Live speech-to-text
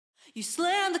You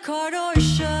slam the car door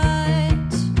shut,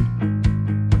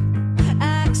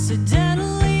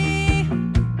 accidentally,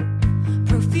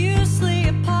 profusely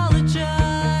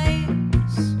apologize.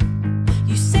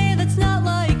 You say that's not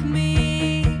like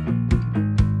me.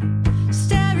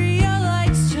 Stereo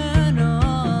lights turn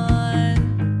on,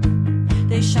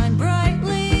 they shine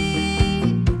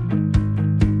brightly.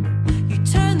 You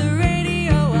turn the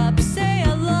radio up, say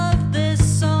I love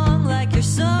this song like you're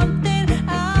something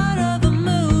out of a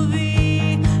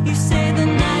movie. You say the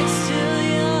night's still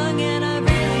young and I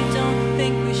really don't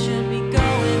think we should be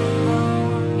going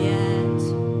home yet.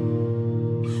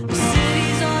 The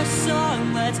city's our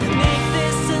song, let's make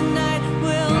this a night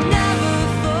we'll never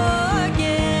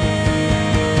forget.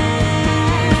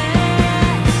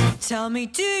 Tell me,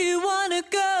 do you wanna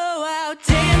go out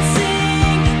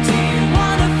dancing? Do you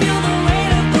wanna feel the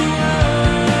weight of the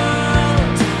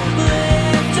world?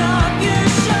 Lift up your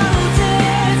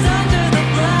shoulders under the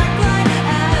black light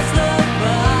as the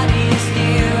bodies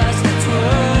near us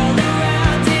twirl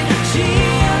around in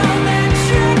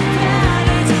geometric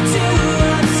patterns too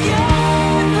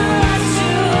obscure for us to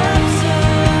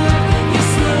observe. You're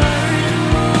slurring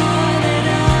more than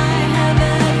I have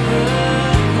ever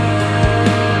heard,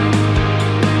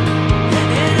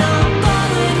 and I'm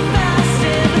falling fast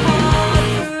and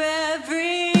hard for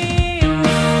every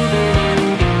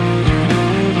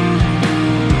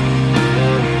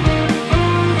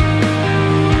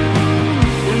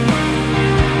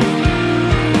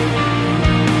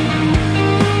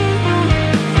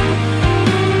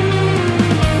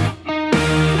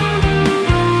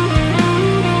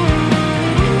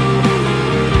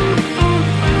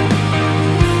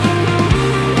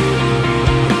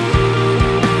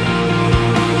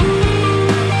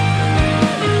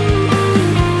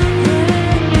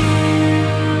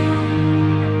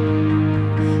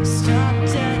stop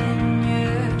dead in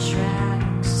your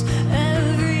tracks.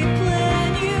 Every plan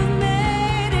you've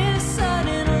made is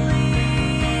suddenly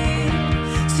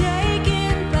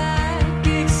taken back,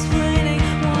 explaining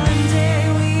one day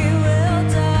we will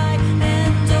die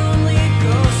and only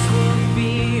ghosts will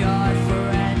be our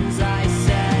friends. I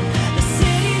said, the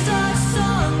city's our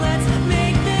song, let's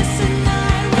make this a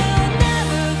night we'll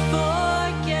never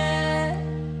forget.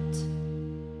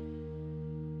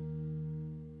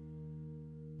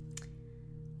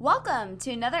 Welcome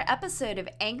to another episode of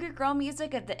Angry Girl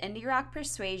Music of the Indie Rock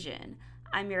Persuasion.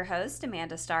 I'm your host,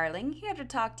 Amanda Starling, here to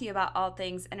talk to you about all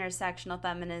things intersectional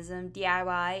feminism,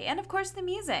 DIY, and of course the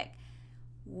music.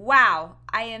 Wow,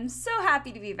 I am so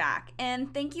happy to be back,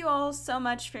 and thank you all so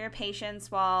much for your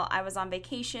patience while I was on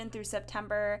vacation through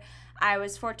September. I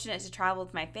was fortunate to travel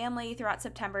with my family throughout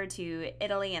September to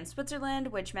Italy and Switzerland,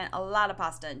 which meant a lot of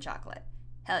pasta and chocolate.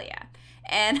 Hell yeah.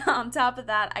 And on top of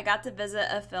that, I got to visit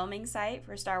a filming site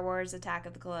for Star Wars Attack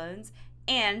of the Clones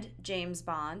and James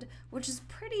Bond, which is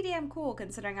pretty damn cool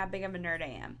considering how big of a nerd I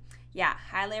am. Yeah,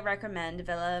 highly recommend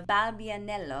Villa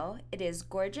Balbianello. It is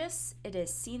gorgeous, it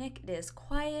is scenic, it is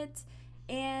quiet,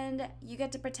 and you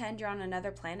get to pretend you're on another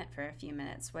planet for a few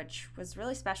minutes, which was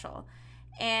really special.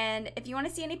 And if you want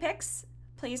to see any pics,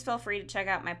 please feel free to check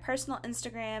out my personal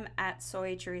Instagram at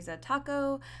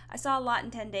SoyTeresaTaco. I saw a lot in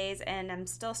 10 days and I'm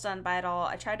still stunned by it all.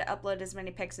 I tried to upload as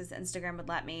many pics as Instagram would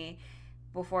let me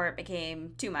before it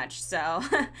became too much. So,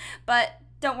 but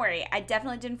don't worry, I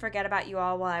definitely didn't forget about you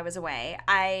all while I was away.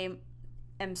 I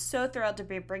am so thrilled to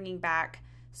be bringing back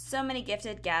so many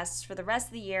gifted guests for the rest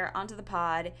of the year onto the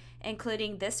pod,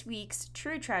 including this week's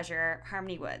true treasure,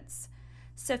 Harmony Woods.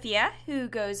 Sophia, who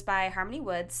goes by Harmony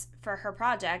Woods for her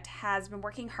project, has been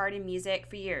working hard in music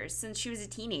for years, since she was a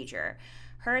teenager.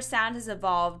 Her sound has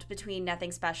evolved between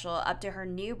Nothing Special up to her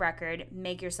new record,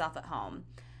 Make Yourself at Home.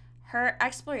 Her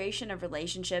exploration of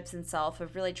relationships and self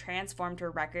have really transformed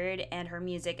her record and her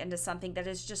music into something that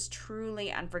is just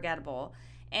truly unforgettable.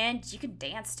 And you can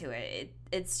dance to it.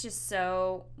 It's just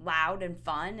so loud and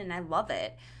fun, and I love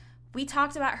it. We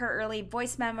talked about her early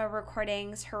voice memo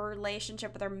recordings, her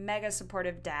relationship with her mega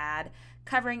supportive dad,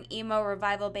 covering emo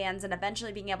revival bands and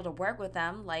eventually being able to work with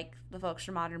them, like the folks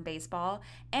from Modern Baseball,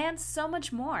 and so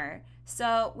much more.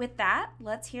 So with that,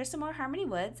 let's hear some more Harmony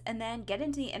Woods and then get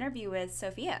into the interview with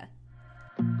Sophia.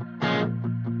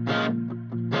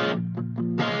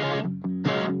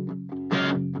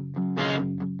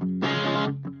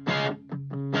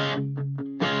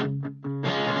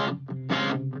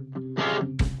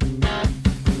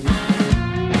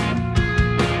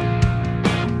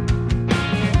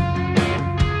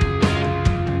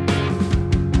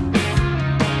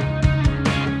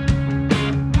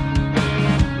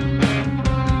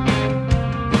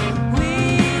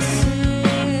 We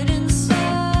sit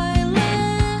inside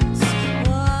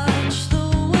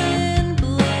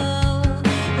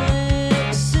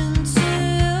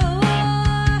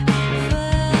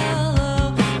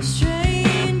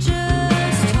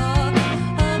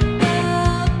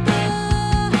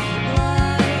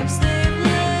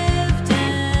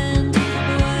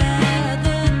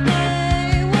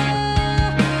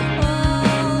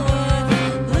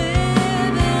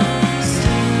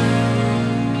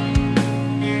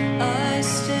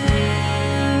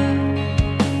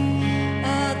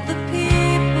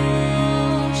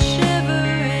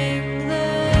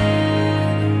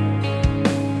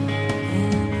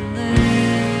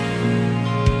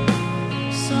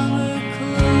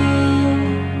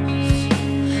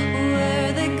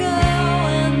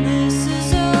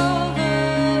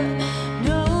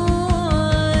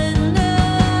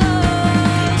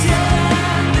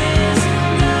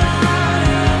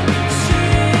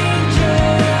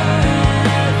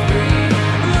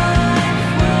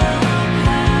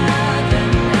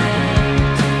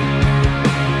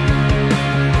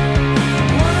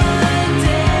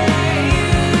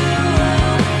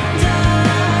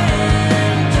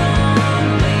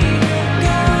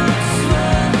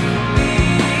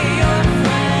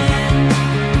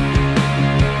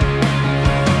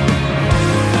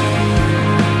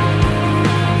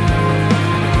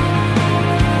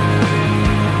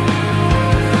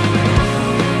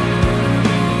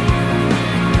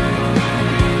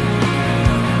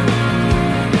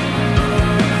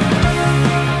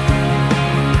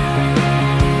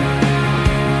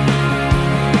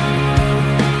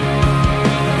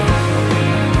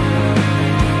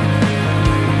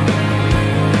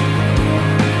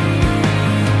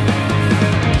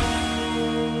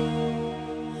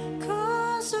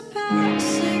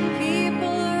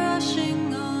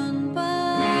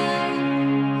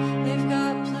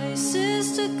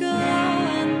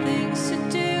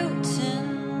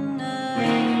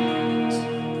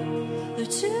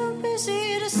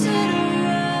easy to sit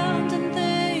around and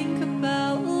think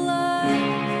about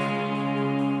life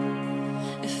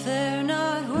if they're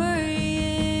not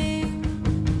worrying.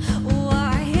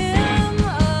 Why am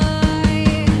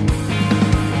I?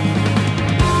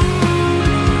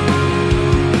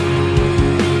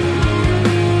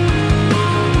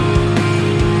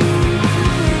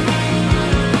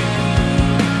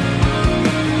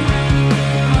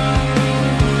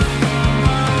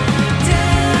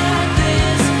 Death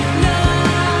is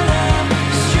not a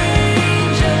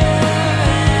stranger.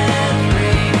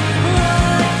 Every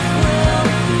life will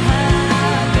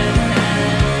have an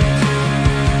end.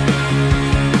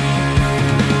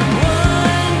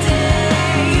 One day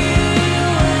you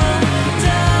will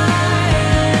die,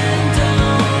 and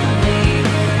only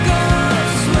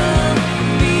ghosts will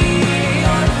be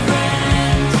your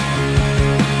friend.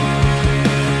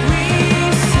 We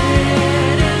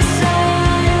sit in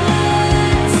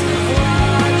silence,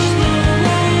 watch the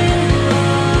wind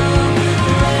blow,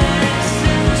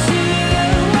 listen to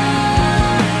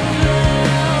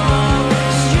what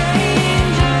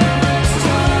strangers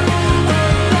talk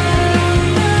about the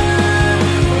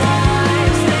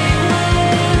lives they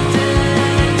lived and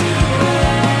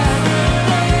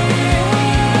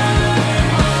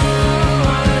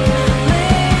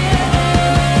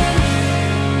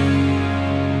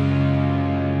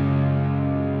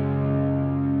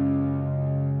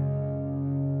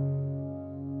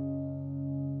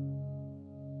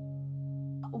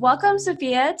Welcome,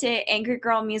 Sophia, to Angry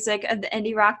Girl Music of the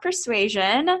Indie Rock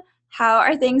Persuasion. How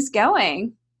are things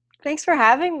going? Thanks for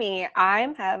having me.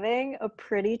 I'm having a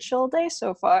pretty chill day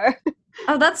so far.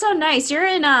 Oh, that's so nice. You're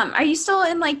in, are you still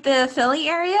in like the Philly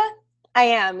area? I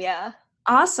am, yeah.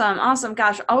 Awesome, awesome.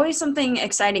 Gosh, always something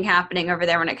exciting happening over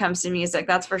there when it comes to music,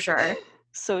 that's for sure.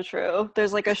 So true.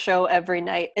 There's like a show every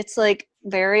night. It's like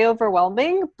very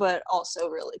overwhelming, but also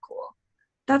really cool.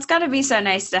 That's got to be so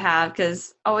nice to have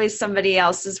because always somebody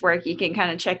else's work you can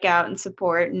kind of check out and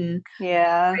support and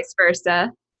Yeah. vice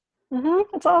versa.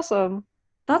 It's awesome.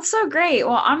 That's so great.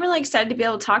 Well, I'm really excited to be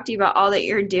able to talk to you about all that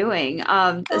you're doing.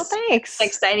 Oh, This thanks.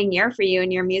 exciting year for you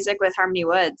and your music with Harmony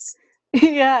Woods.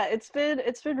 Yeah, it's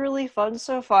been really fun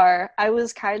so far. I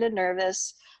was kind of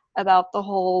nervous about the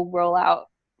whole rollout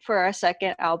for our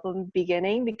second album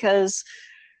beginning because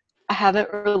I haven't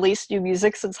released new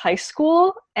music since high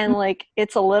school and like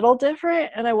it's a little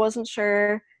different and I wasn't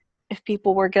sure if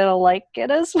people were gonna like it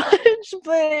as much,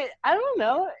 but I don't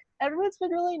know. Everyone's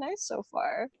been really nice so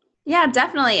far. Yeah,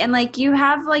 definitely. And like you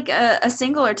have like a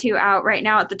single or two out right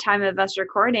now at the time of us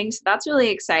recording, so that's really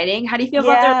exciting. How do you feel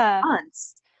about Yeah. the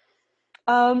response?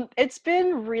 It's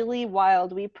been really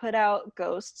wild. We put out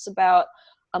Ghosts about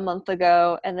a month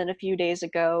ago, and then a few days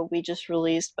ago, we just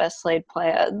released Best Laid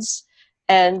Plans.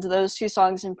 And those two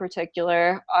songs in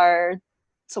particular are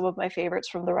some of my favorites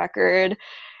from the record.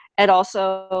 And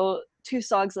also two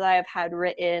songs that I have had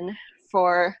written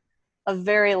for a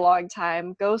very long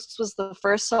time. Ghosts was the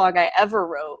first song I ever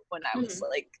wrote when I was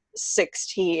like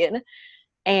 16.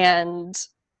 And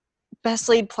Best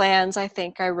Laid Plans, I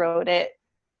think I wrote it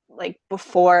like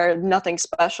before Nothing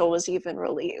Special was even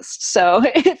released. So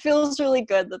it feels really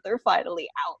good that they're finally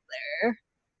out there.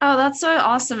 Oh, that's so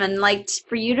awesome. And like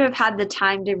for you to have had the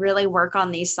time to really work on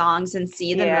these songs and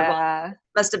see them evolve Yeah.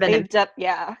 must have been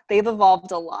They've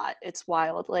evolved a lot. It's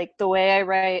wild. Like the way I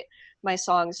write my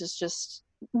songs is just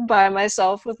by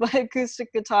myself with my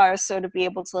acoustic guitar. So to be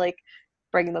able to like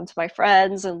bring them to my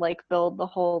friends and like build the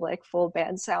whole like full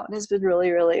band sound has been really,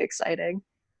 really exciting.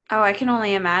 Oh, I can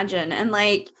only imagine. And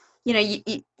like, you know,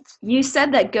 you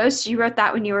said that Ghost, you wrote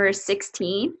that when you were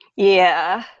 16.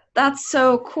 Yeah. That's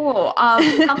so cool.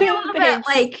 Tell me a little bit Thanks.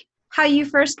 like how you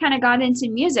first kind of got into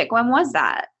music. When was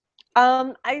that?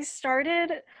 My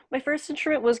first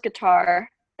instrument was guitar,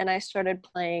 and I started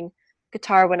playing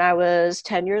guitar when I was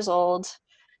 10 years old.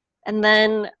 And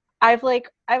then I've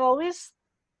always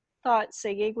thought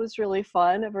singing was really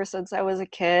fun ever since I was a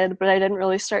kid, but I didn't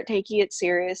really start taking it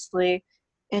seriously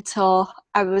until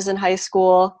I was in high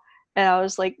school and I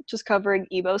was like just covering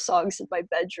emo songs in my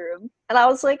bedroom. And I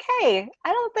was like, hey,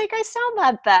 I don't think I sound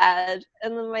that bad.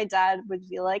 And then my dad would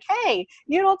be like, hey,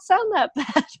 you don't sound that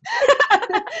bad.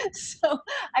 So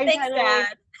I Thanks, kind of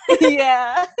Dad.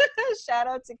 yeah. Shout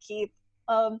out to Keith.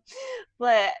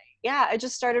 But yeah, I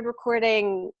just started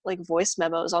recording like voice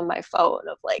memos on my phone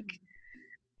of like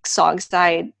songs that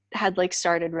I had like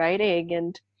started writing,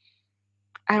 and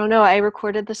I don't know, I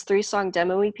recorded this 3-song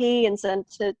demo EP and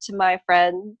sent it to my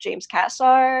friend James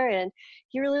Cassar, and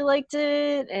he really liked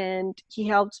it, and he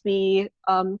helped me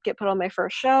get put on my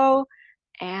first show,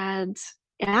 and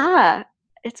yeah,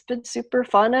 it's been super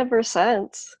fun ever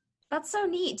since. That's so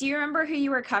neat. Do you remember who you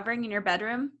were covering in your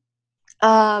bedroom?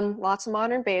 Lots of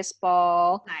modern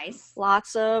baseball, Nice.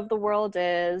 lots of The World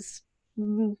Is,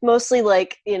 mostly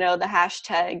like, the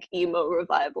hashtag emo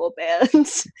revival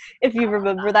bands, if you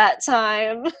remember that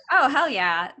time. Oh, hell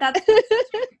yeah. That's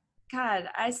God,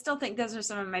 I still think those are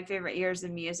some of my favorite years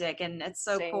in music, and it's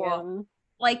so cool. Same.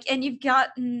 Like, and you've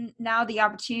gotten now the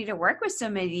opportunity to work with so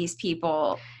many of these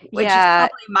people, which is Yeah,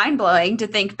 totally mind blowing to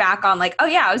think back on, like, oh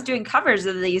yeah, I was doing covers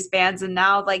of these bands, and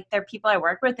now like they're people I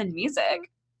work with in music.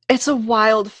 it's a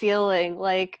wild feeling.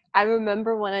 Like, I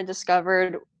remember when I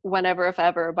discovered Whenever If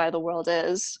Ever by The World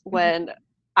Is Mhm. when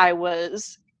I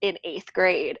was in 8th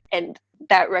grade, and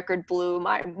that record blew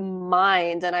my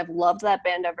mind, and I've loved that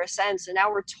band ever since. And now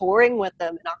we're touring with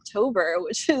them in October,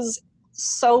 which is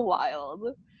so wild.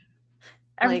 Like,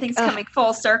 Everything's coming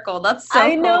full circle. That's so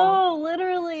I cool. know,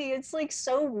 literally, it's like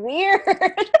so weird,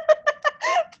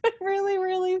 but really,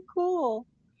 really cool.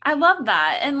 I love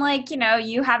that. And like,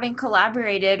 you having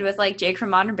collaborated with like Jake from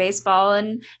Modern Baseball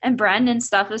and Bren and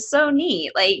stuff is so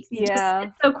neat. Like just Yeah,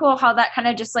 it's so cool how that kind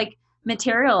of just like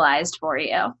materialized for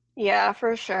you. yeah,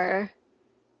 for sure.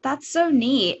 That's so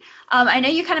neat. I know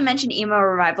you kind of mentioned emo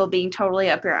revival being totally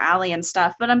up your alley and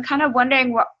stuff, but I'm kind of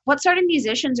wondering what sort of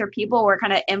musicians or people were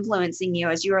kind of influencing you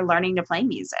as you were learning to play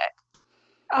music.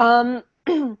 Um,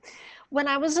 when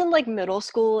I was in like middle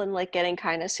school and like getting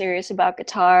kind of serious about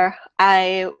guitar,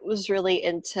 I was really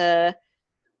into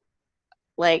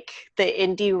like the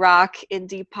indie rock,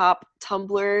 indie pop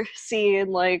Tumblr scene,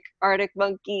 like Arctic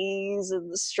Monkeys and the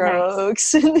Nice.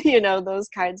 Strokes, and those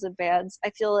kinds of bands.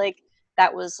 I feel like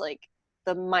that was like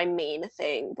the my main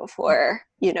thing before,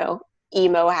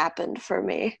 emo happened for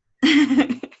me.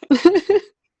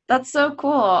 That's so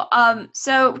cool.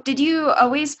 So did you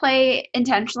always play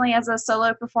intentionally as a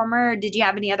solo performer, or did you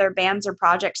have any other bands or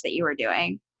projects that you were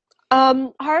doing?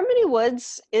 Harmony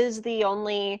Woods is the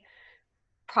only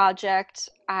project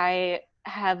I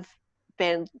have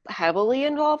been heavily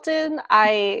involved in.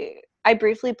 I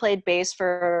briefly played bass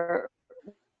for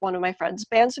one of my friends'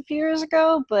 bands a few years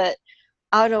ago, but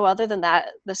I don't know, other than that,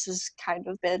 this has kind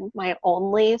of been my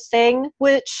only thing,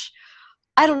 which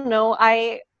I don't know.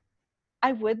 I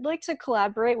would like to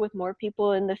collaborate with more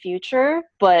people in the future,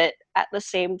 but at the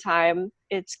same time,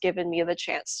 it's given me the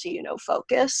chance to,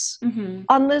 focus Hmm.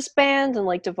 on this band and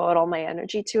like devote all my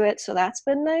energy to it. So that's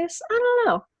been nice. I don't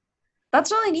know.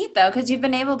 That's really neat though, because you've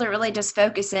been able to really just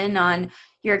focus in on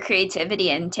your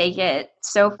creativity and take it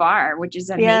so far, which is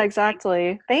Yeah, amazing.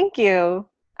 exactly. Thank you.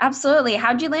 Absolutely.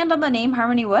 How'd you land on the name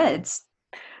Harmony Woods?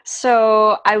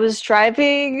 So I was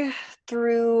driving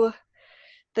through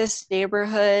this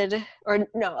neighborhood, or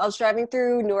no, I was driving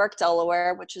through Newark,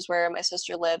 Delaware, which is where my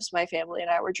sister lives. My family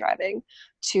and I were driving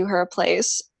to her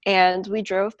place, and we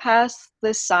drove past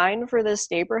this sign for this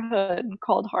neighborhood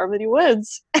called Harmony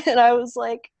Woods. And I was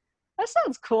like, that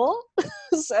sounds cool.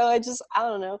 So I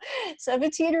don't know.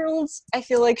 17-year-olds, I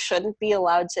feel like, shouldn't be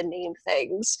allowed to name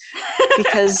things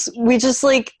because we just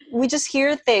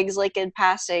hear things like in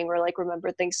passing or like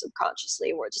remember things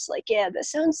subconsciously and we're just like, yeah, that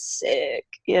sounds sick.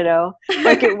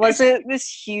 Like it wasn't this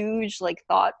huge like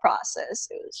thought process.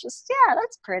 It was just, yeah,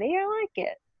 that's pretty, I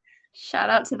like Shout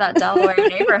out to that Delaware it.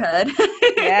 neighborhood.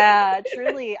 Yeah,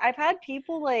 truly, I've had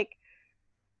people like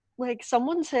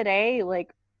someone today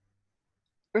like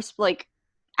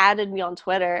added me on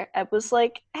Twitter and was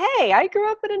like, "Hey, I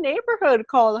grew up in a neighborhood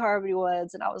called Harmony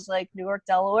Woods," and I was like, "Newark,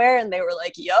 Delaware," and they were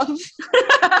like, "Yup."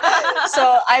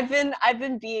 So I've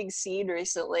been being seen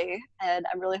recently, and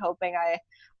I'm really hoping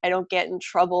I don't get in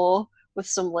trouble with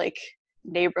some like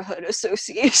neighborhood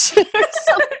association or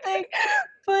something.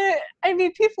 But I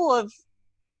mean, people have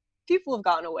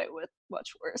gotten away with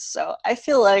much worse, so I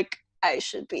feel like I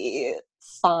should be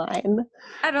fine.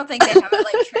 I don't think they have it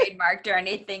like trademarked or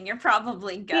anything. You're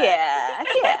probably good. Yeah,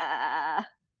 yeah.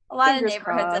 A lot of Fingers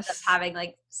neighborhoods end up crossed. having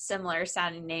like similar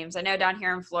sounding names. I know down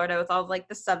here in Florida with all of, like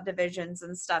the subdivisions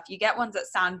and stuff, you get ones that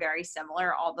sound very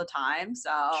similar all the time.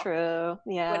 So True.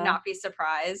 would Yeah. not be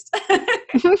surprised.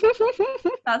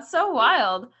 That's so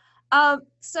wild.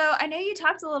 So I know you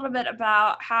talked a little bit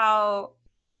about how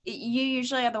you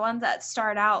usually are the ones that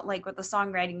start out like with the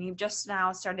songwriting. You've just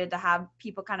now started to have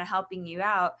people kind of helping you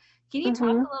out. Can you talk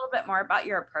hmm a little bit more about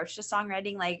your approach to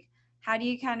songwriting? Like, how do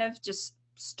you kind of just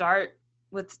start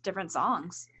with different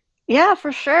songs? Yeah,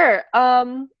 for sure.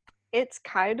 It's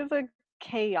kind of a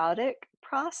chaotic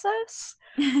process.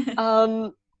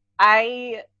 Um,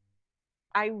 I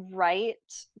I write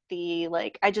the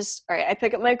like I just all right, I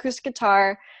pick up my acoustic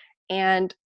guitar,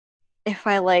 and if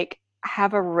I like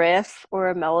have a riff or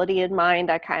a melody in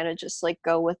mind, I kind of just like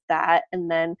go with that,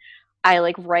 and then I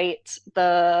like write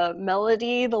the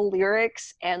melody, the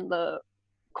lyrics, and the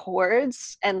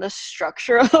chords and the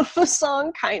structure of the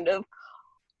song kind of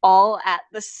all at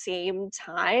the same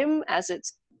time as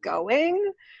it's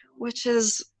going, which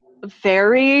is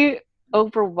very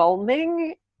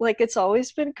overwhelming. Like, it's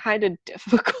always been kind of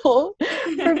difficult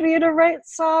for me to write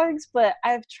songs, but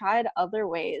I've tried other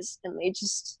ways and they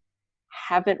just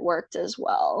haven't worked as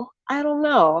well. I don't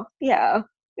know. Yeah,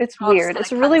 it's All just weird. kind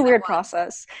It's of a really comes at weird once.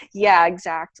 process. Yeah,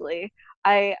 exactly.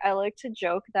 I like to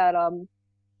joke that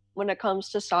when it comes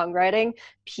to songwriting,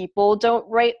 people don't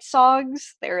write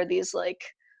songs. There are these like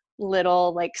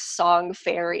little like song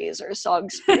fairies or song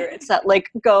spirits that like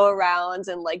go around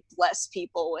and like bless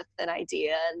people with an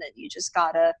idea, and then you just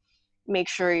gotta make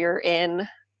sure you're in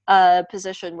a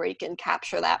position where you can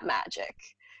capture that magic,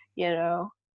 you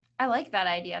know? I like that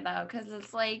idea though, because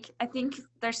it's like I think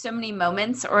there's so many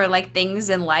moments or like things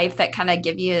in life that kind of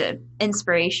give you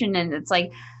inspiration, and it's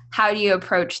like, how do you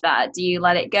approach that? Do you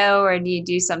let it go, or do you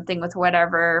do something with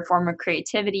whatever form of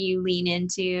creativity you lean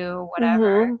into,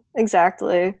 whatever?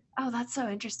 Exactly. Oh, that's so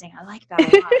interesting. I like that a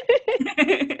lot.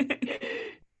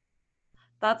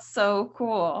 That's so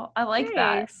cool. I like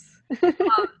that. Thanks.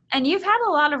 And you've had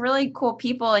a lot of really cool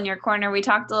people in your corner. We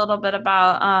talked a little bit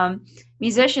about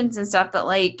musicians and stuff, but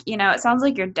like, it sounds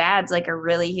like your dad's like a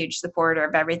really huge supporter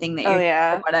of everything that Oh you're doing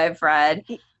from yeah. what I've read.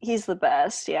 He's the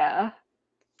best, yeah.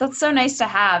 That's so nice to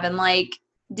have. And like,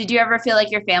 did you ever feel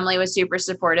like your family was super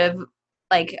supportive,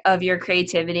 like, of your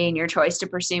creativity and your choice to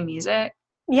pursue music?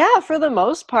 Yeah, for the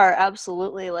most part,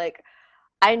 absolutely. Like,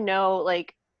 I know,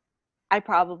 like, I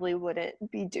probably wouldn't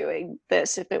be doing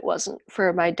this if it wasn't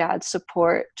for my dad's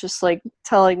support, just like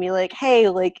telling me, like, hey,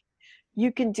 like,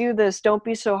 you can do this. Don't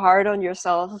be so hard on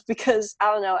yourself. Because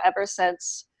I don't know, ever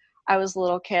since I was a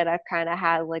little kid, I've kind of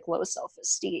had like low self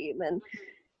esteem, and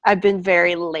I've been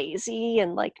very lazy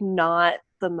and like not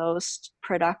the most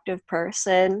productive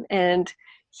person. And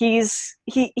he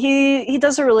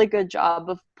does a really good job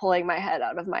of pulling my head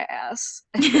out of my ass,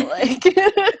 I feel like.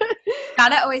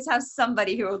 Gotta always have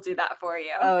somebody who will do that for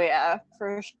you. Oh yeah,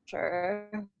 for sure.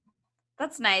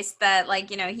 That's nice that, like,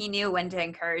 he knew when to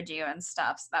encourage you and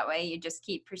stuff. So that way you just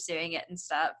keep pursuing it and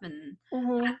stuff. And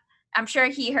Hmm. I'm sure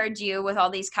he heard you with all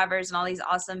these covers and all these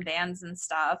awesome bands and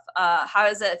stuff. How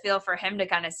does it feel for him to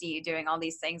kind of see you doing all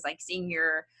these things, like seeing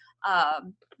your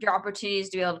opportunities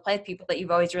to be able to play with people that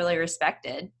you've always really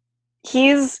respected?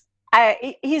 He's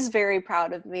he's very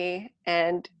proud of me,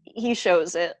 and he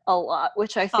shows it a lot,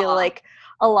 which I feel Aw. like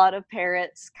a lot of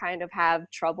parents kind of have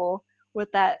trouble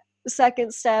with that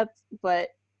second step. But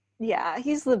yeah,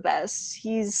 he's the best.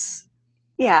 He's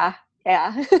yeah,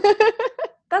 yeah.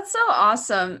 That's so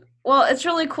awesome. Well, it's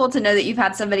really cool to know that you've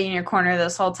had somebody in your corner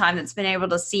this whole time that's been able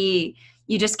to see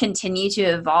you just continue to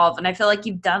evolve. And I feel like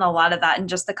you've done a lot of that in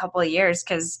just a couple of years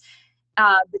because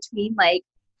between like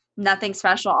nothing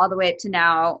special all the way up to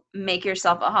now, make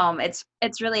yourself at home. It's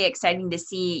really exciting to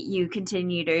see you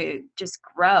continue to just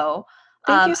grow.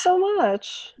 Thank Um, you so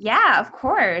much. yeah, of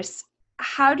course.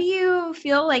 How do you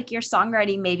feel like your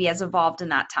songwriting maybe has evolved in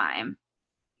that time?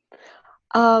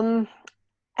 um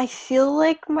I feel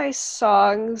like my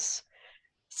songs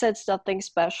since Nothing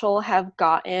Special have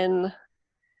gotten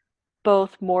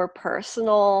both more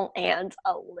personal and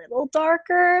a little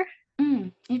darker,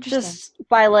 Interesting. just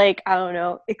by like, I don't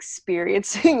know,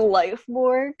 experiencing life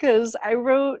more. Because I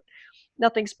wrote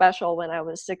Nothing Special when I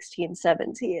was 16,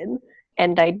 17,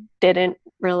 and I didn't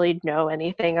really know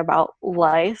anything about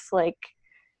life. Like,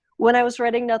 when I was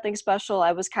writing Nothing Special,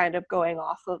 I was kind of going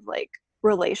off of like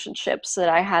relationships that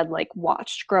I had like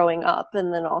watched growing up,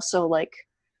 and then also like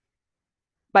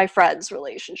my friends'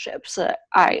 relationships that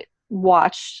I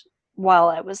watched while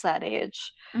I was that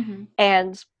age. Hmm.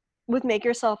 And with Make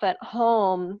Yourself at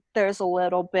Home, there's a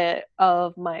little bit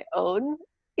of my own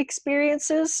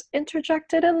experiences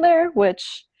interjected in there,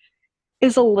 which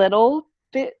is a little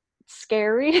bit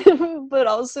scary, but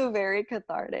also very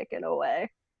cathartic in a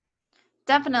way.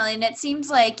 Definitely. And it seems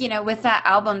like, with that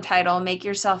album title, Make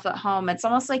Yourself at Home, it's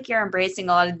almost like you're embracing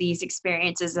a lot of these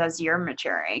experiences as you're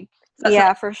maturing. Is that something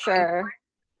Yeah, for you're going sure.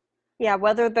 Yeah,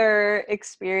 whether they're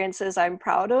experiences I'm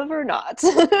proud of or not.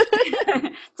 for?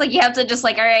 It's like you have to just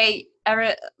like, all right,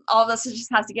 all of this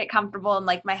just has to get comfortable in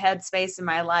like my headspace in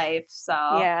my life. So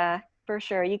Yeah, for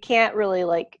sure. You can't really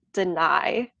like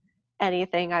deny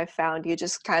anything I've found. You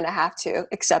just kind of have to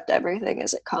accept everything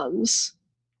as it comes,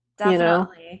 you know?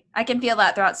 definitely. I can feel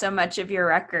that throughout so much of your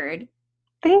record.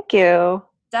 Thank you.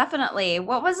 Definitely.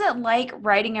 What was it like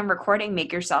writing and recording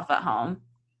Make Yourself at Home?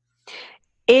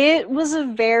 It was a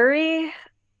very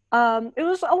it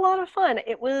was a lot of fun.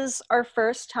 It was our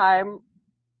first time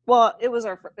well, it was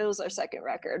our second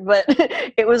record, but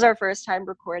it was our first time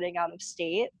recording out of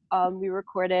state. We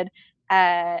recorded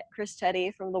at Chris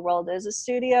Teddy from The World Is a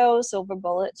Studio, Silver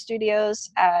Bullet Studios,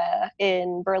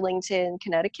 in Burlington,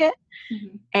 Connecticut,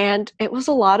 Mhm. and it was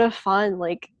a lot of fun.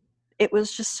 Like, it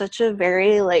was just such a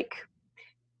very like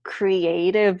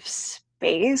creative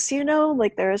space, you know?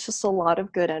 Like, there was just a lot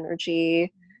of good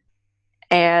energy,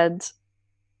 and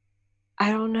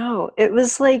I don't know. It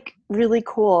was like really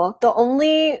cool. The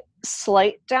only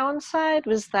slight downside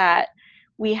was that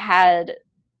we had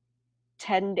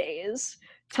 10 days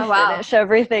to Oh, wow. finish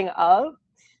everything up,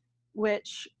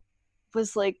 which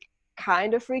was like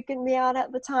kind of freaking me out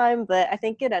at the time, but I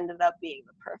think it ended up being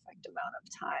the perfect amount of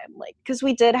time. Like, because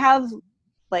we did have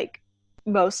like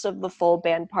most of the full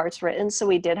band parts written, so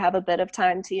we did have a bit of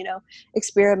time to,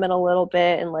 experiment a little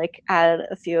bit and like add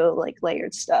a few like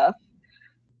layered stuff.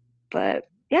 But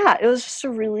yeah, it was just a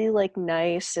really like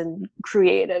nice and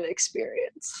creative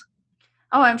experience.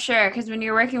 Oh, I'm sure. Because when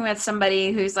you're working with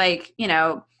somebody who's like,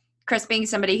 Chris being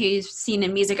somebody who's seen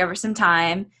in music over some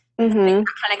time, like Mm-hmm. that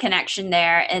kind of connection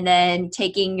there, and then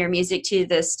taking your music to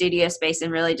the studio space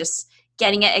and really just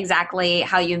getting it exactly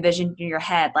how you envisioned in your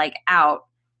head, like out,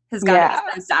 has got to be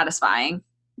Yeah. so satisfying.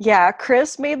 Yeah,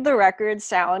 Chris made the record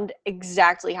sound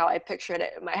exactly how I pictured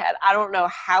it in my head. I don't know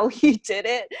how he did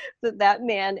it, but that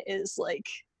man is like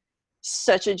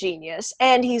such a genius.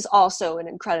 And he's also an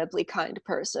incredibly kind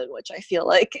person, which I feel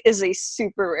like is a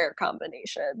super rare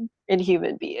combination in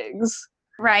human beings.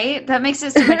 Right? That makes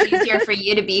it so much easier for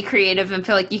you to be creative and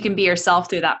feel like you can be yourself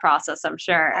through that process, I'm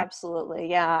sure. Absolutely.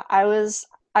 Yeah.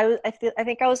 I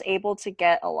think I was able to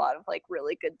get a lot of like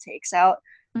really good takes out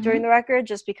during Hmm. the record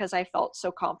just because I felt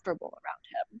so comfortable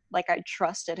around him. Like I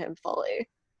trusted him fully.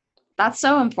 That's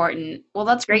so important. Well,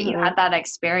 that's great you Hmm. had that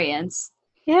experience.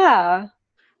 Yeah.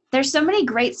 There's so many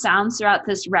great sounds throughout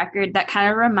this record that kind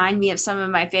of remind me of some of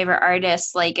my favorite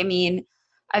artists. Like, I mean,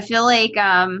 I feel like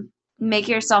Make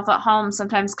Yourself at Home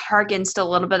sometimes harkens to a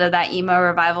little bit of that emo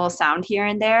revival sound here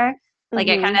and there. Like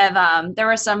it Hmm. kind of there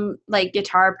were some like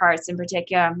guitar parts in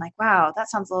particular. I'm like, wow, that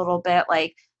sounds a little bit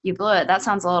like You Blew It. That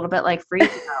sounds a little bit like Free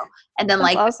Throw. And then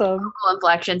That's like the awesome. vocal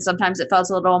inflection, sometimes it felt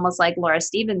a little almost like Laura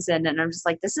Stevenson. And I'm just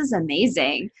like, this is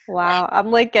amazing. Like Wow.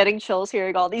 I'm like getting chills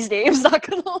hearing all these names, not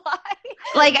gonna lie.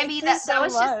 I Thank mean, you that so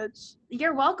was just much.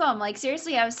 you're welcome. Like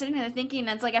seriously, I was sitting there thinking,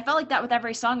 it's like I felt like that with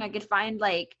every song. I could find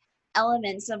like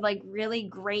elements of like really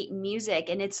great music,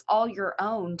 and it's all your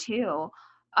own too.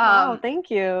 Wow, Um, thank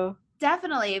you.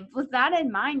 Definitely. With that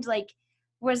in mind, like,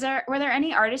 were there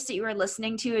any artists that you were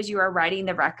listening to as you were writing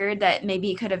the record that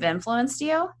maybe could have influenced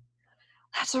you?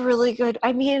 That's a really good.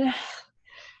 I mean,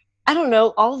 I don't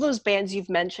know. All those bands you've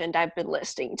mentioned, I've been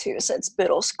listening to since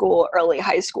middle school, early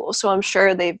high school. So I'm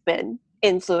sure they've been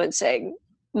influencing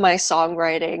my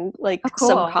songwriting Oh, like cool.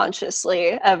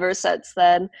 subconsciously ever since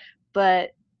then.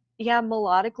 But yeah,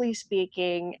 melodically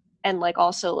speaking, and like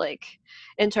also like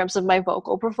in terms of my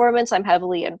vocal performance, I'm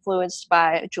heavily influenced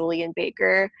by Julian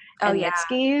Baker Oh and yeah.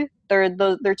 Mitski.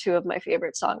 They're two of my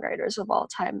favorite songwriters of all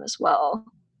time as well.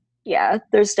 Yeah,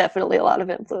 there's definitely a lot of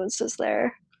influences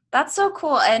there. That's so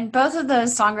cool. And both of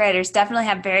those songwriters definitely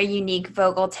have very unique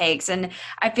vocal takes. And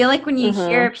I feel like when you Hmm.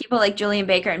 hear people like Julian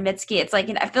Baker and Mitski, it's like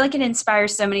I feel like it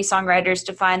inspires so many songwriters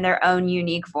to find their own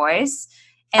unique voice.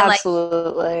 And like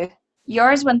Absolutely.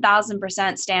 yours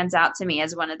 1000% stands out to me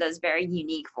as one of those very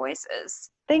unique voices.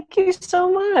 Thank you so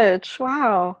much.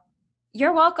 Wow.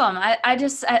 You're welcome.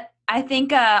 I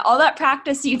think all that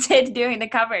practice you did doing the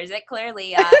covers, it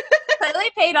clearly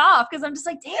clearly paid off because I'm just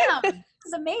like, damn, this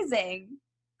is amazing.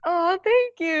 Oh,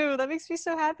 thank you. That makes me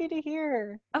so happy to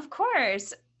hear. Of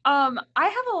course. I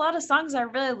have a lot of songs I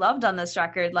really loved on this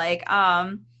record. Like,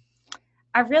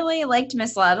 I really liked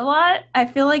Misled a lot. I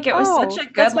feel like it was such Oh, a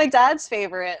good, that's like, my dad's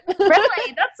favorite.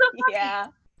 really, that's so funny. Yeah.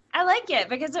 I like it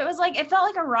because it was like it felt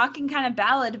like a rocking kind of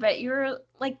ballad, but you're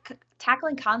like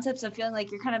tackling concepts of feeling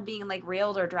like you're kind of being like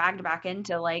reeled or dragged back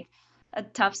into like a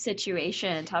tough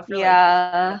situation, a tough relationship.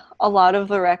 Yeah, a lot of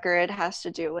the record has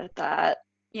to do with that.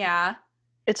 Yeah,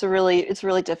 It's a really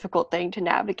difficult thing to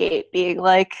navigate being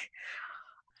like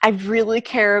I really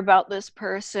care about this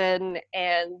person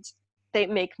and they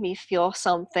make me feel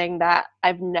something that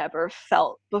I've never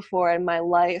felt before in my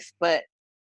life, but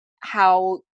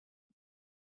how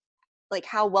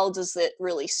how well does it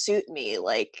really suit me?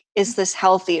 Like, is this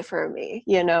healthy for me,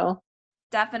 you know?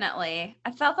 definitely.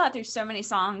 I felt that through so many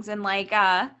songs, and like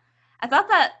I thought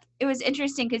that it was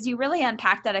interesting because you really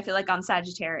unpacked that. I feel like on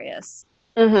Sagittarius,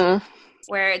 Mhm.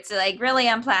 where it's like really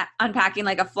unpacking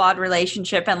like a flawed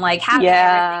relationship and like having everything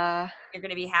Yeah. you're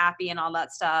gonna be happy and all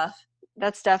that stuff.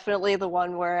 That's definitely the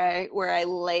one where I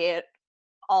lay it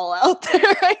all out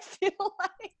there, I feel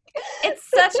like. It's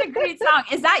such a great song.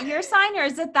 Is that your sign or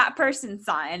is it that person's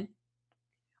sign?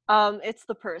 It's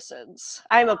the person's.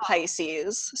 I'm a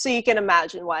Pisces, so you can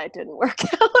imagine why it didn't work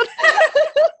out.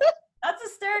 That's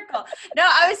hysterical. No,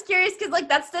 I was curious because like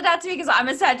that stood out to me because I'm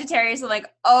a Sagittarius. So like,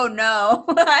 oh no,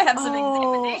 I have some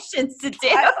examinations to do.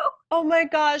 Oh my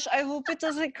gosh, I hope it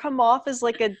doesn't come off as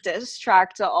like a diss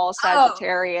track to all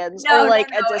Sagittarians no, or like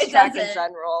no, a diss it track in doesn't.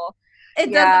 general. It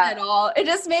Yeah. doesn't at all. It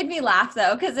just made me laugh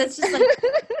though because it's just like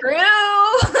true.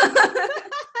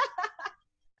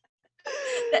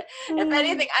 If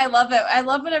anything, I love it. I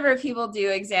love whenever people do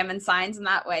examine signs in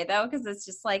that way though because it's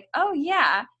just like, oh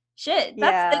yeah. Shit,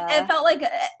 it felt like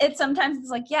it sometimes it's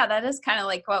like, yeah, that is kind of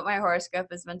like what my horoscope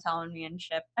has been telling me and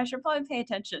shit. I should probably pay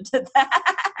attention to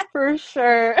that. For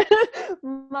sure.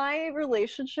 My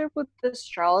relationship with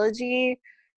astrology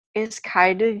is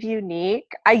kind of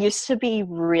unique. I used to be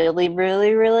really,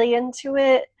 really, really into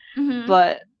it,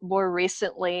 but more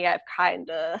recently I've kind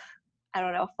of, I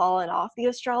don't know, fallen off the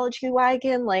astrology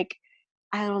wagon. Like,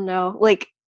 I don't know. Like,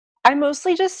 I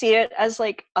mostly just see it as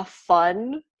like a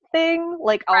fun thing.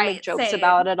 Like I'll make jokes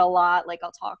about it a lot, like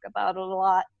I'll talk about it a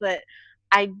lot, but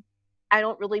I I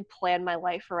don't really plan my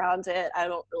life around it. I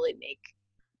don't really make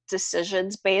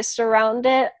decisions based around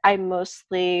it. I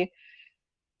mostly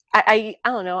I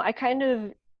don't know, I kind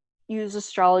of use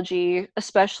astrology,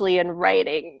 especially in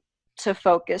writing, to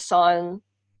focus on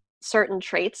certain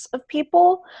traits of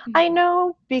people I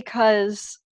know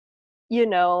because you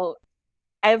know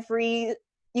every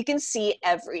you can see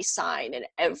every sign in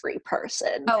every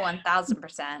person. Oh,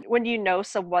 1000%. When you know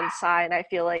someone's sign, I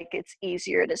feel like it's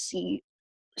easier to see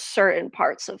certain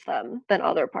parts of them than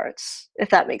other parts, if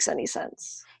that makes any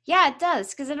sense. Yeah, it does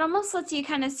because it almost lets you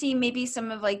kind of see maybe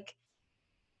some of like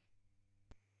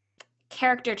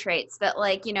character traits that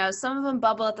like, you know, some of them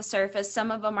bubble at the surface,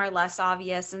 some of them are less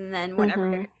obvious, and then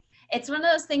whenever it's one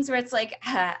of those things where it's like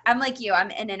I'm like you,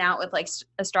 I'm in and out with like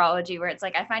astrology where it's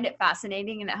like I find it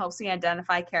fascinating and it helps me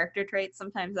identify character traits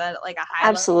sometimes at like a high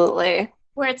Absolutely. level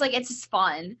where it's like it's just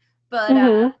fun, but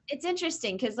it's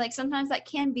interesting because like sometimes that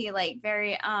can be like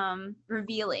very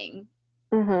revealing.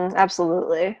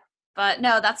 Absolutely. But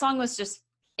no, that song was just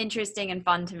interesting and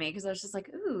fun to me because I was just like,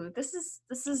 ooh, this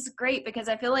is great because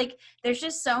I feel like there's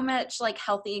just so much like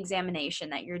healthy examination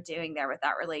that you're doing there with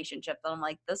that relationship that I'm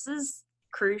like, this is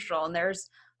crucial, and there's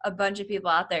a bunch of people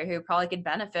out there who probably could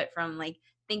benefit from like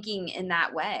thinking in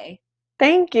that way.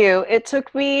 Thank you. It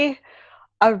took me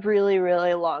a really,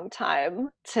 really long time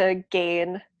to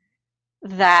gain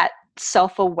that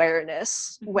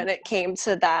self-awareness when it came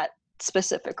to that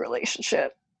specific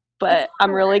relationship. But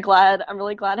I'm really glad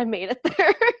I made it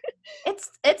there.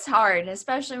 It's hard,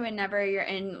 especially whenever you're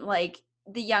in like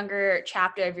the younger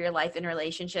chapter of your life in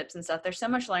relationships and stuff. There's so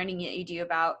much learning that you do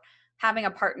about having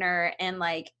a partner and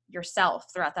like yourself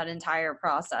throughout that entire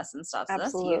process and stuff. So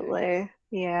Absolutely.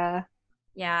 Yeah.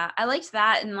 Yeah, I liked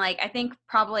that, and like I think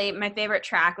probably my favorite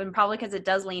track, and probably because it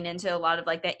does lean into a lot of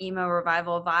like that emo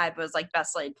revival vibe, was like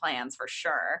Best Laid Plans for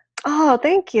sure. Oh,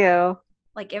 thank you.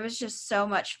 Like it was just so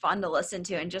much fun to listen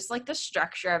to, and just like the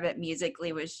structure of it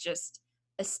musically was just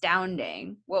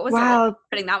astounding. What was it like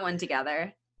putting that one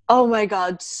together? Oh my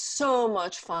God, so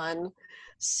much fun.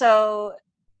 So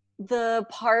the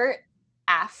part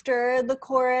after the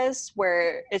chorus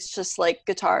where it's just like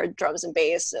guitar, drums, and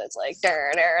bass, and it's like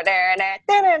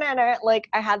like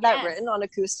I had that written on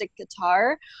acoustic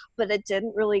guitar, but it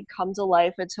didn't really come to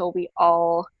life until we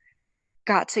all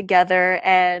got together,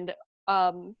 and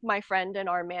my friend and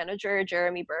our manager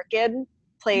Jeremy Birkin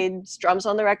played drums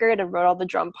on the record and wrote all the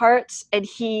drum parts, and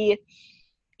he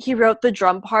wrote the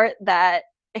drum part that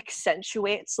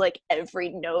accentuates like every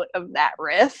note of that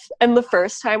riff, and the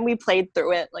first time we played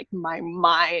through it, like my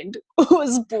mind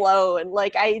was blown.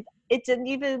 Like I didn't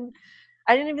even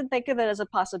think of it as a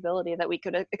possibility that we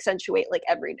could accentuate like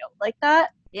every note like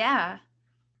that. Yeah.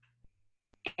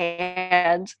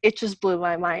 And it just blew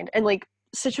my mind, and like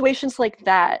situations like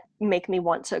that make me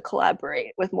want to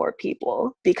collaborate with more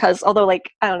people, because although like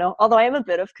I don't know, although I am a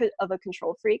bit of a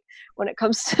control freak when it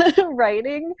comes to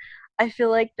writing, I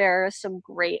feel like there are some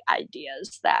great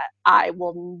ideas that I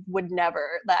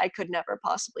could never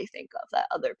possibly think of that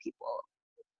other people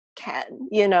can,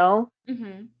 you know?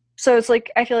 So it's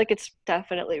like, I feel like it's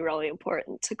definitely really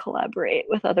important to collaborate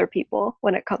with other people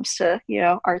when it comes to, you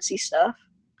know, artsy stuff.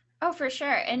 Oh, for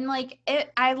sure. And like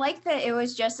I like that it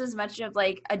was just as much of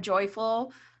like a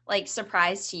joyful like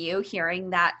surprise to you hearing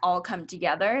that all come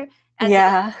together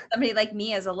as somebody like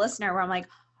me as a listener where I'm like,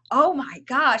 oh my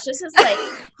gosh, this is like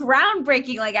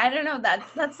groundbreaking. Like, I don't know,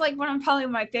 that's like one of probably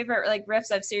my favorite like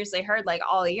riffs I've seriously heard like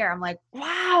all year. I'm like,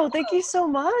 Wow, thank you so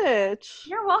much.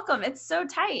 you're welcome. It's so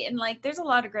tight. And like there's a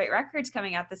lot of great records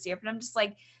coming out this year, but I'm just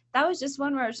like, that was just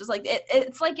one where it's just like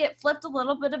it's like it flipped a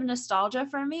little bit of nostalgia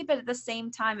for me, but at the same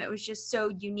time it was just so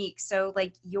unique, so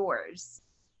like yours.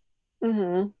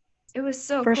 Mm-hmm. It was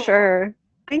so For cool. sure.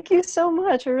 Thank you so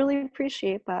much. I really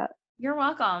appreciate that. You're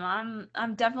welcome.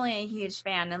 I'm definitely a huge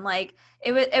fan, and like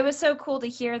it was so cool to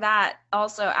hear that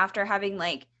also after having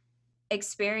like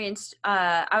experienced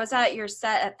I was at your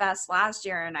set at Fest last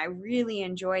year and I really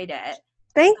enjoyed it.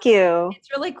 Thank you. It's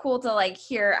really cool to like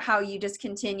hear how you just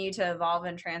continue to evolve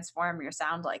and transform your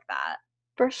sound like that.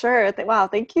 For sure. Wow,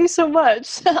 thank you so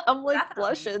much. I'm like Definitely.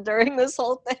 blushing during this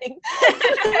whole thing.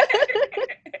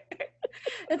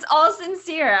 It's all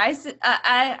sincere. I just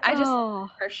Oh,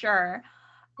 for sure.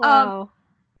 wow.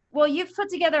 Well, you've put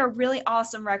together a really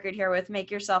awesome record here with Make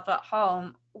Yourself at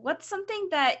Home. What's something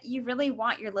that you really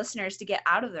want your listeners to get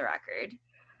out of the record?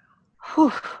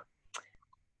 Whew.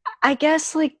 I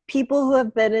guess like people who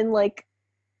have been in like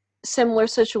similar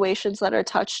situations that are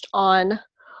touched on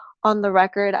the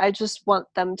record, I just want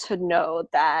them to know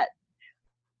that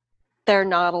they're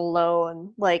not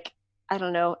alone. Like, I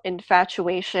don't know,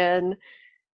 infatuation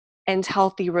and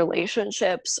healthy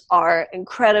relationships are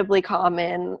incredibly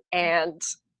common, and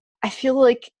I feel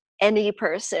like any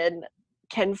person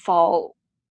can fall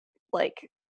like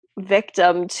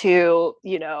victim to,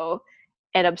 you know,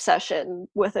 an obsession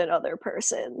with another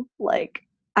person. Like,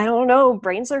 I don't know,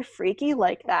 brains are freaky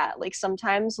like that. Like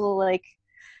sometimes we'll like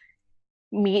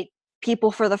meet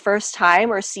people for the first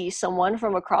time or see someone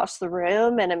from across the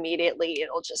room and immediately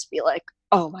it'll just be like,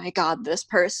 oh my god, this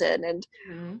person. And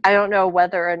Mm-hmm. I don't know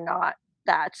whether or not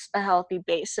that's a healthy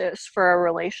basis for a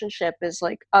relationship is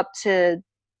like up to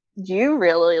you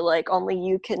really. Like only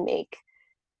you can make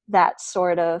that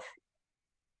sort of,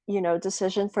 you know,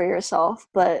 decision for yourself.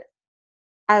 But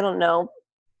I don't know.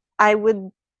 I would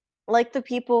like the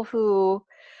people who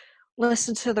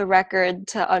listen to the record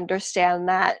to understand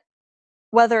that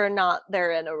whether or not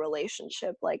they're in a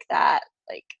relationship like that,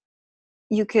 like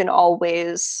you can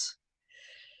always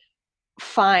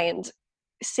find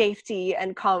safety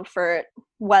and comfort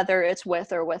whether it's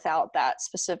with or without that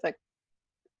specific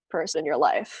person in your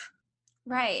life.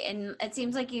 Right. And it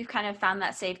seems like you've kind of found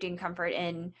that safety and comfort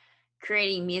in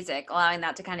creating music, allowing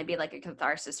that to kind of be like a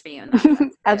catharsis for you in that sense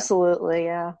too. Absolutely,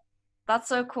 yeah. That's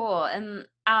so cool. And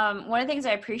one of the things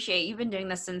I appreciate, you've been doing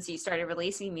this since you started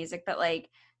releasing music, but like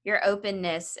your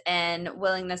openness and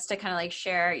willingness to kind of like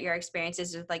share your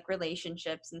experiences with like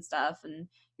relationships and stuff and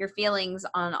your feelings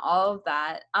on all of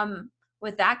that.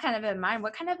 With that kind of in mind,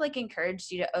 what kind of like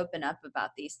encouraged you to open up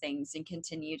about these things and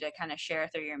continue to kind of share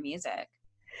through your music?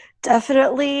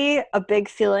 Definitely a big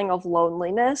feeling of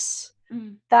loneliness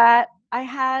Mm. that I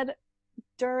had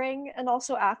during and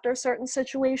also after certain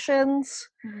situations.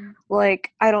 Mhm.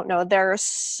 Like, I don't know, there are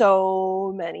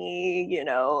so many, you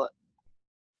know,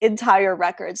 entire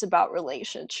records about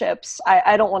relationships.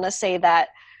 I don't want to say that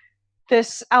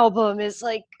this album is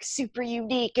like super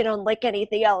unique and unlike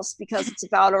anything else because it's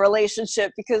about a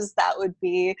relationship, because that would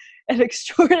be an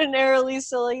extraordinarily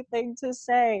silly thing to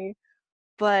say.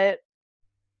 But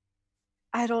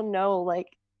I don't know, like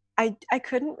I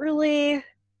couldn't really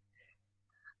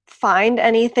find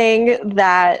anything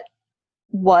that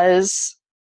was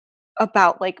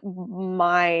about like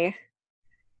my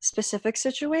specific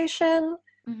situation.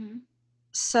 Mhm.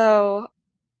 So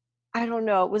I don't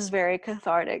know, it was very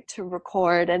cathartic to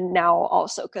record and now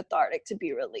also cathartic to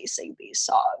be releasing these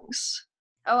songs.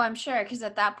 Oh, I'm sure, because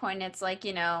at that point, it's like,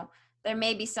 there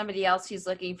may be somebody else who's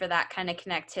looking for that kind of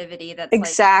connectivity that's like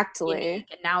Exactly. unique,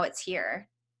 and now it's here.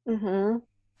 Mhm.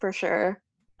 For sure.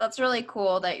 That's really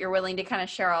cool that you're willing to kind of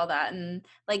share all that, and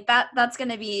like that's going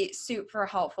to be super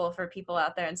helpful for people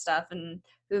out there and stuff, and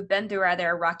who've been through either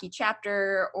a rocky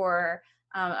chapter or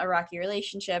a rocky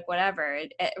relationship, whatever.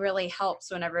 It really helps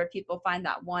whenever people find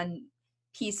that one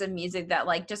piece of music that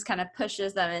like just kind of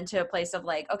pushes them into a place of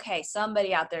like, okay,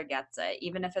 somebody out there gets it,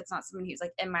 even if it's not somebody who's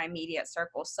like in my immediate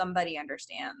circle, somebody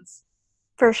understands.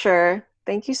 For sure.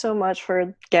 Thank you so much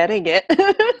for getting it.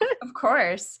 Of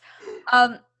course.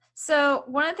 Um, so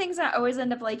one of the things I always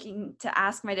end up liking to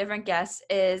ask my different guests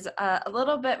is a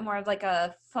little bit more of like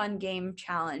a fun game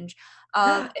challenge.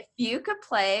 If you could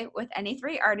play with any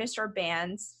three artists or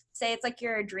bands, say it's like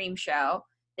your dream show,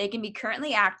 they can be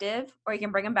currently active or you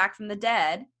can bring them back from the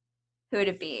dead. Who would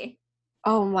it be?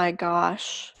 Oh my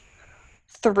gosh.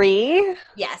 3?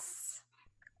 Yes.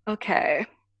 Okay.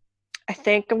 I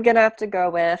think I'm gonna have to go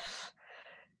with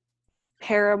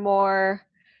Paramore,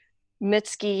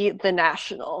 Mitski the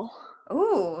National.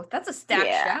 Ooh, that's a stacked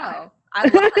Yeah. show. I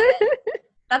love it.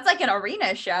 That's like an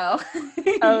arena show.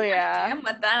 Oh You yeah. jam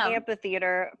with them.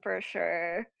 Amphitheater for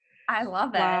sure. I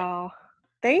love it. Wow.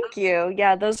 Thank you.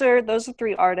 Yeah, those are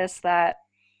three artists that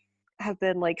have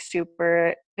been like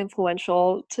super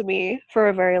influential to me for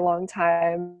a very long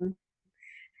time.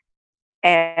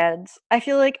 And I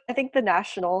feel like I think The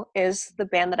National is the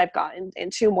band that I've gotten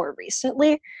into more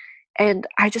recently. And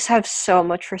I just have so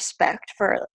much respect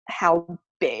for how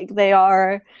big they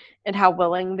are and how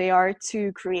willing they are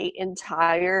to create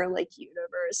entire like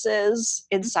universes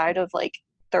inside of like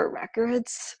their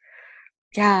records.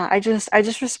 Yeah, I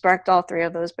just respect all three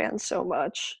of those bands so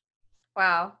much.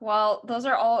 Wow. Well, those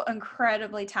are all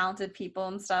incredibly talented people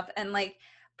and stuff. And like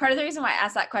part of the reason why I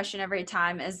ask that question every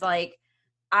time is like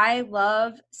I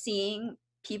love seeing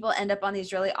people end up on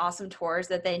these really awesome tours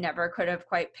that they never could have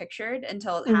quite pictured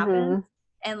until it happens. Mhm.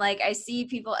 And like I see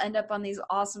people end up on these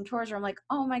awesome tours where I'm like,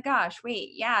 oh my gosh,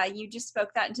 wait, yeah, you just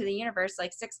spoke that into the universe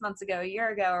like 6 months ago, a year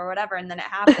ago, or whatever, and then it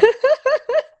happened.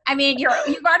 I mean,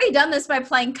 you've already done this by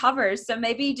playing covers, so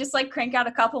maybe just like crank out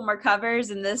a couple more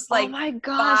covers and this Oh like my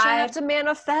gosh, I have vibe. to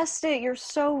manifest it. You're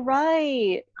so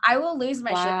right. I will lose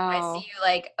my shit if I Wow. see you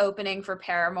like opening for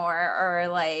Paramore or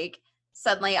like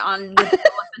suddenly on the bill at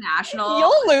the National.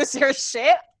 You'll lose your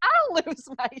shit. I'll lose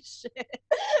my shit.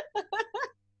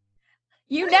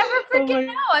 You never Oh freaking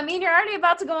my- know. I mean, you're already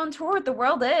about to go on tour with The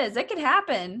World Is. It could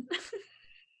happen.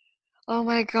 Oh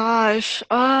my gosh.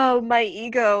 Oh, my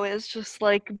ego is just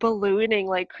like ballooning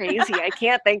like crazy. I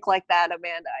can't think like that,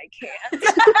 Amanda. I can't.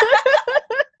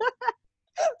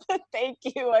 Thank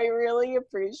you. I really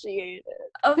appreciate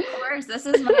it. Of course, this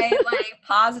is my like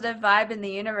positive vibe in the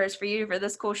universe for you for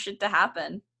this cool shit to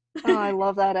happen. Oh, I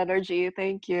love that energy.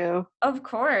 Thank you. Of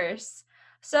course.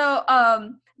 So,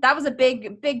 that was a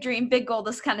big dream, big goal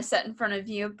that's kind of set in front of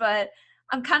you, but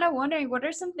I'm kind of wondering what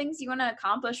are some things you want to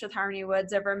accomplish with Harmony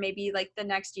Woods over maybe like the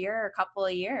next year or a couple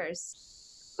of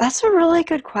years? That's a really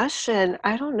good question.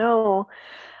 I don't know.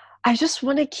 I just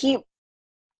want to keep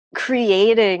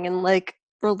creating and like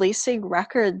releasing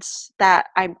records that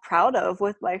I'm proud of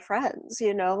with my friends,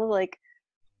 you know, like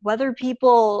whether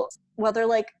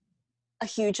like a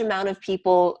huge amount of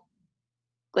people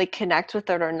like connect with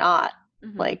it or not,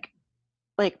 Mhm. like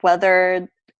whether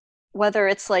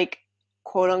it's like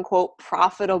quote unquote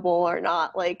profitable or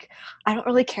not, like I don't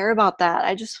really care about that.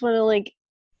 I just want to like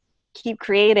keep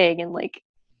creating and like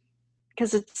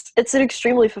because it's an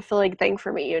extremely fulfilling thing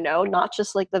for me, you know, not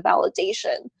just like the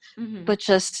validation, Mhm. but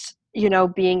just, you know,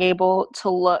 being able to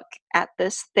look at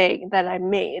this thing that I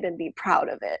made and be proud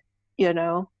of it, you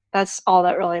know? That's all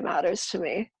that really matters to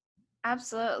me.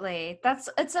 Absolutely.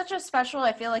 It's such a special,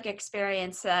 I feel like,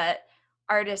 experience that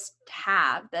artists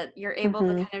have that you're able to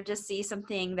Mhm. kind of just see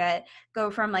something that go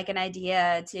from like an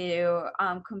idea to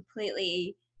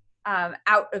completely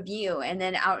out of you and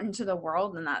then out into the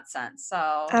world in that sense.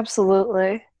 So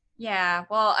Absolutely. yeah,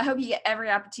 well, I hope you get every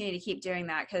opportunity to keep doing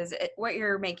that because what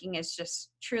you're making is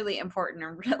just truly important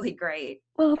and really great.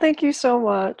 Well, thank you so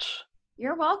much.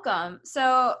 You're welcome.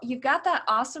 So you've got that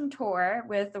awesome tour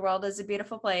with The World Is a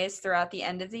Beautiful Place throughout the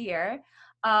end of the year.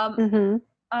 Mhm.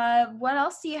 What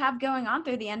else do you have going on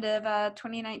through the end of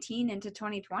 2019 into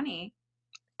 2020?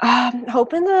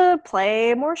 Hoping to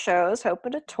play more shows,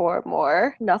 hoping to tour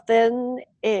more. Nothing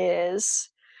is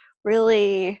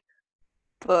really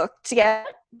booked yet,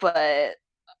 but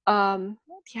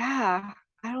yeah,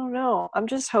 I don't know. I'm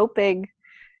just hoping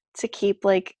to keep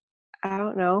like I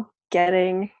don't know,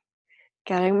 getting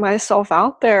myself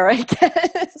out there, I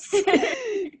guess.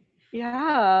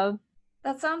 Yeah.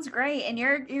 That sounds great. And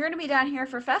you're going to be down here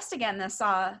for Fest again this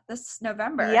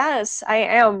November. Yes, I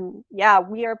am. Yeah,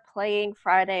 we are playing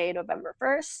Friday, November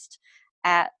 1st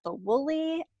at the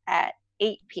Woolly at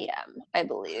 8 p.m., I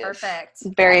believe. Perfect.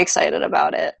 Very excited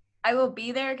about it. I will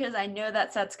be there because I know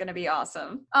that set's going to be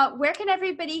awesome. Where can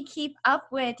everybody keep up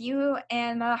with you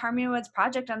and the Harmony Woods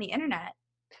project on the internet?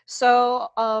 So,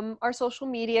 our social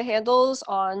media handles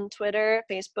on Twitter,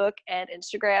 Facebook, and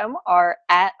Instagram are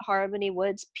at Harmony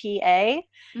Woods PA.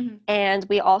 Mhm. And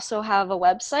we also have a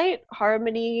website,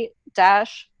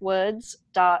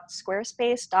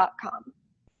 harmony-woods.squarespace.com.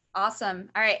 Awesome.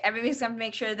 All right. Everybody's going to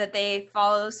make sure that they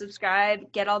follow,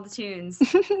 subscribe, get all the tunes.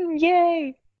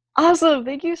 Yay! Awesome.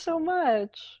 Thank you so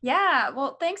much. Yeah.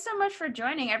 Well, thanks so much for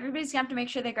joining. Everybody's going to have to make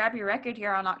sure they grab your record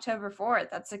here on October 4th.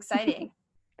 That's exciting.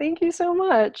 Thank you so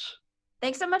much.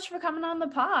 Thanks so much for coming on the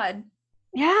pod.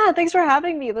 Yeah, thanks for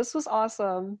having me. This was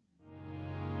awesome.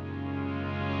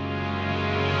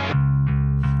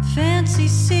 Fancy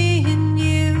seeing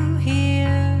you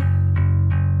here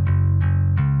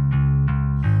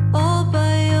all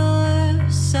by yourself.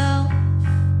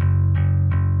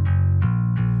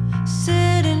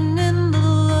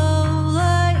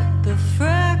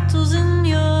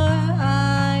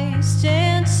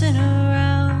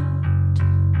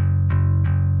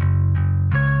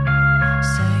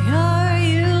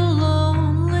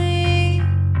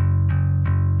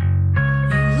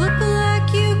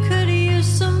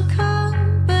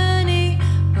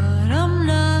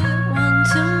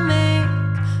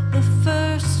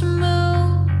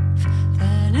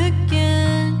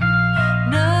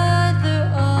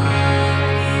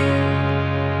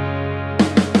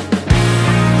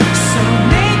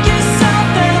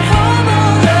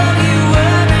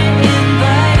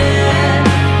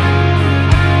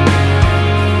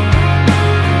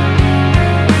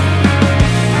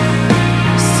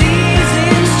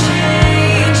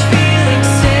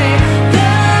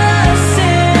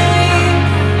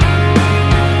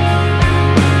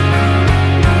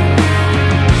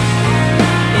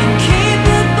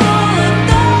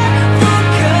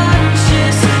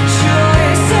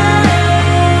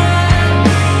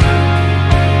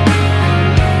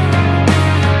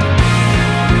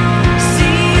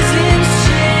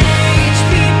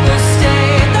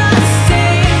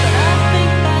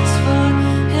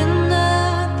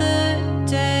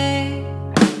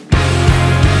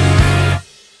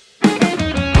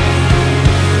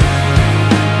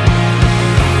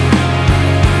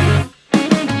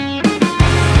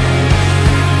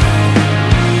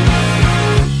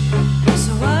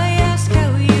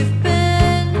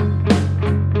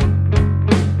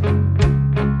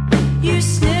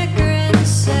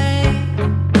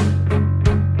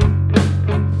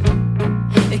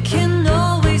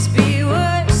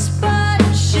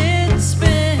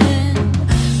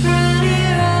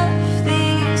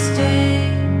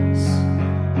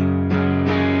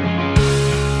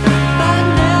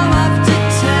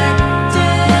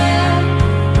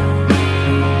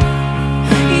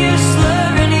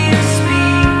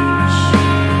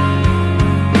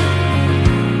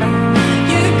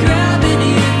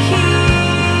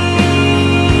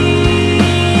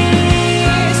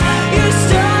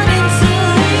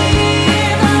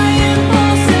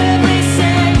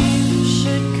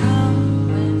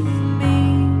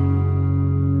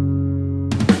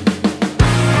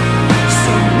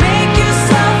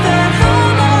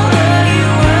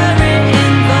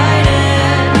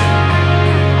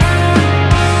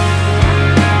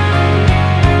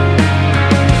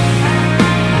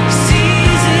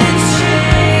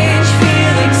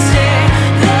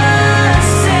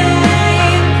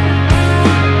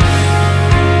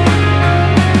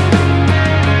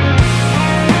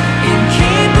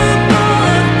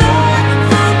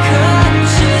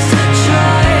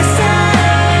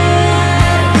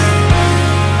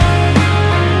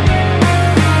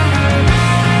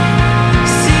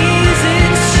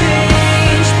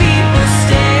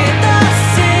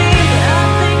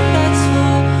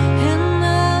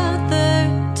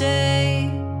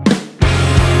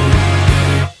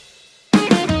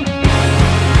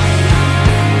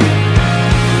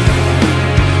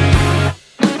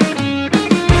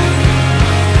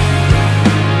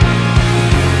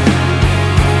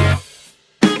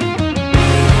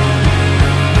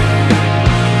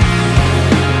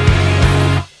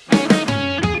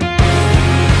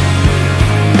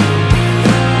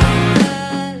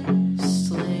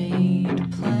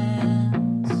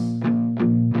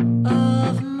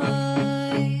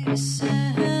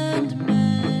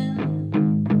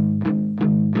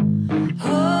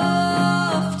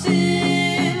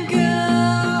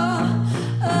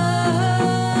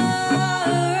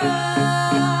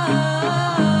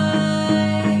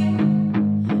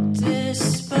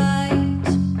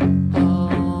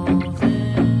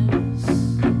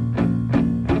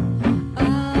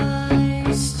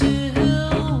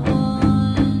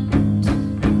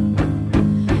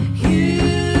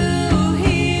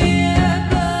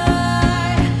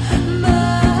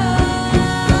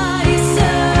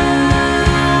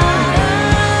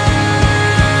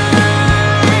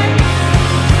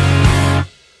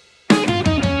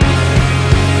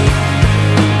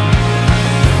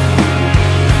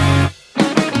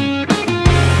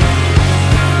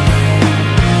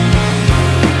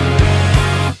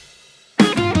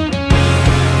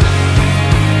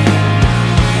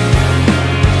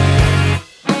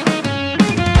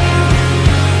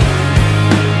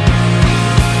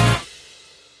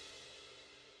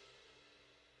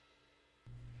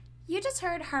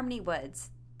 Harmony Woods.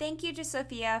 Thank you to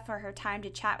Sophia for her time to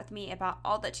chat with me about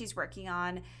all that she's working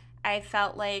on. I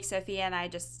felt like Sophia and I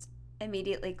just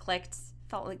immediately clicked.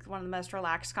 Felt like one of the most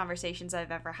relaxed conversations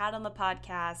I've ever had on the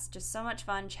podcast. Just so much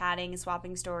fun chatting,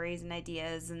 swapping stories and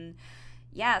ideas. And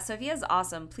yeah, Sophia's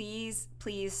awesome. Please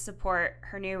support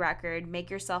her new record, Make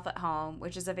Yourself at Home,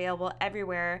 which is available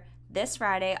everywhere this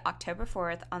Friday, October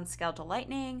 4th on Scale to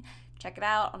Lightning. Check it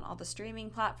out on all the streaming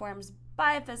platforms.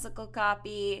 Buy a physical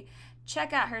copy.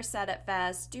 Check out her set at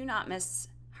Fest. Do not miss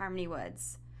Harmony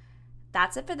Woods.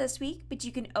 That's it for this week, but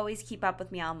you can always keep up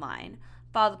with me online.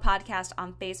 Follow the podcast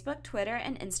on Facebook, Twitter,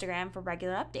 and Instagram for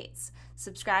regular updates.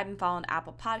 Subscribe and follow on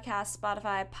Apple Podcasts,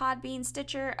 Spotify, Podbean,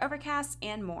 Stitcher, Overcast,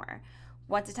 and more.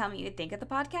 Want to tell me what you think of the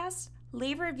podcast?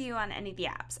 Leave a review on any of the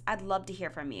apps. I'd love to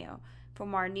hear from you. For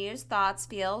more news, thoughts,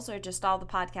 feels, or just all the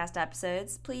podcast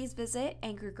episodes, please visit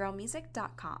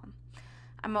angrygirlmusic.com.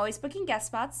 I'm always booking guest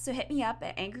spots, so hit me up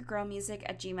at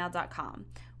angrygirlmusic@gmail.com.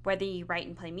 Whether you write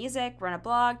and play music, run a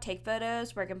blog, take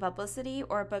photos, work in publicity,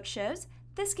 or book shows,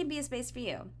 this can be a space for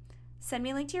you. Send me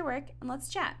a link to your work and let's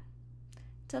chat.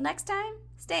 Till next time,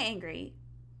 stay angry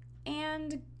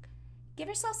and give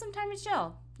yourself some time to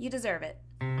chill. You deserve it.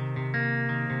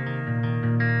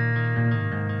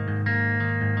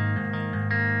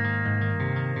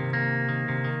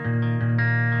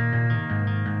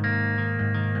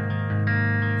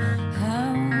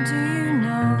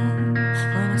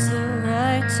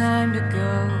 Time to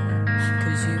go,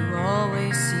 'cause you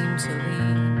always seem to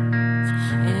leave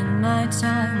in my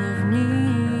time of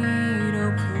need.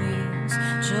 Oh please,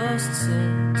 just sit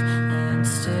and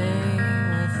stay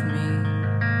with me.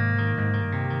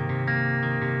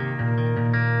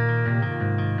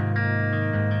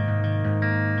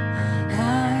 I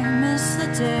miss the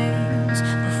days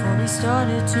before we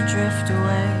started to drift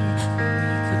away, where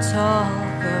we could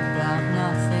talk about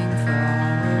nothing for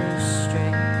hours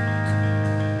straight.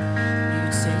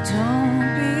 Don't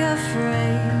be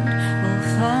afraid, we'll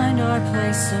find our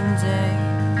place someday.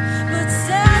 But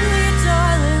sadly,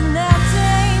 darling, that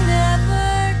day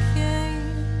never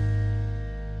came.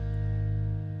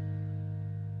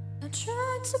 I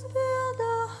tried to build a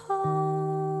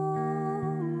home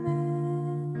in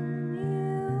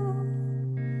you,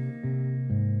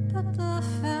 but the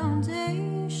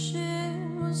foundation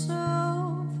was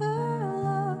overlooked.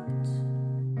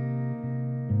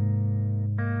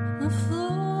 The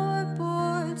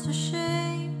floorboards are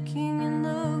shaking in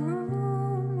the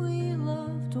room we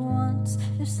loved once.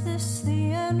 Is this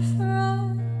the end for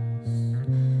us?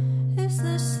 Is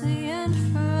this the end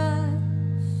for us?